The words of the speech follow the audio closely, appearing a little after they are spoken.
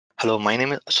Hello, my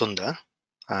name is Sundhar.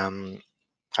 Um,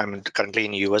 I'm currently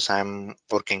in US. I'm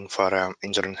working for an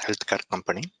insurance healthcare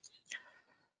company.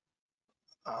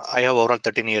 I have overall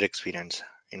 13-year experience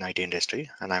in IT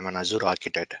industry, and I'm an Azure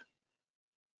architect.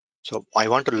 So I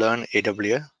want to learn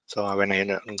AWS. So when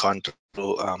I gone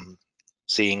through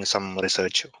seeing some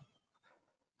research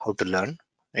how to learn,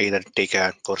 either take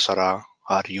a Coursera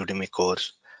or Udemy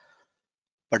course.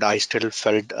 But I still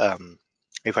felt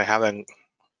if I have a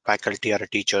faculty or a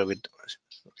teacher with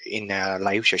in a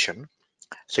live session,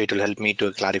 so it will help me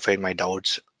to clarify my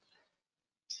doubts.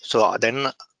 So then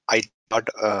I thought,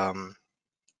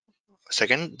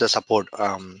 second, the support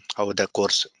of the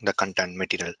course, the content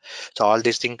material. So all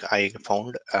these things I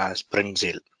found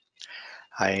Sprintzeal.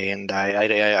 I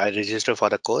registered for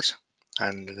the course,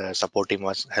 and the support team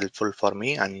was helpful for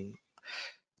me. And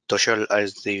Toshal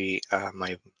is the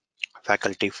my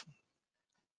faculty,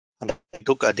 and I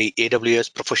took the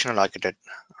AWS Professional Architect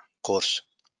course.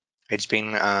 It's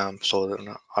been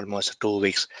almost 2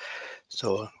 weeks.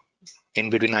 So in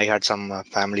between, I had some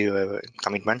family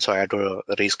commitments, so I had to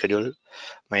reschedule.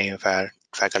 My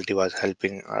faculty was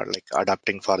helping like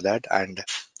adapting for that, and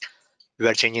we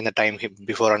were changing the time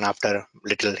before and after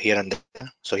little here and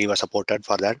there, so he was supported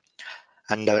for that.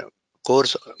 And the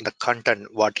course, the content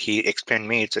what he explained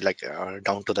me, it's like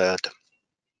down to the earth.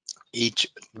 Each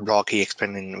block he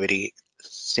explained in very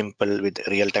simple with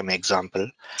real-time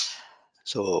example,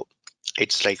 so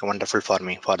it's like wonderful for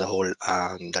me for the whole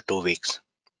the 2 weeks.